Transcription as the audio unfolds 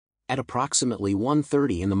At approximately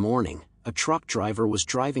 1:30 in the morning, a truck driver was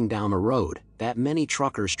driving down a road that many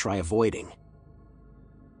truckers try avoiding.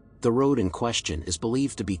 The road in question is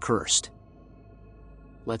believed to be cursed.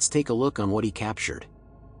 Let's take a look on what he captured.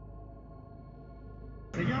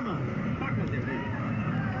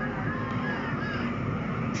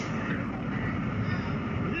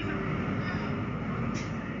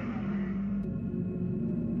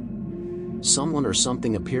 Someone or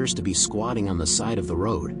something appears to be squatting on the side of the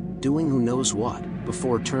road, doing who knows what,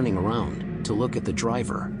 before turning around to look at the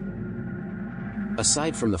driver.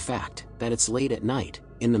 Aside from the fact that it's late at night,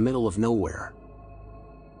 in the middle of nowhere,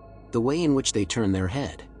 the way in which they turn their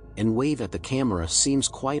head and wave at the camera seems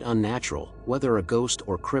quite unnatural. Whether a ghost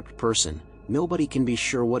or crypt person, nobody can be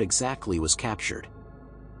sure what exactly was captured.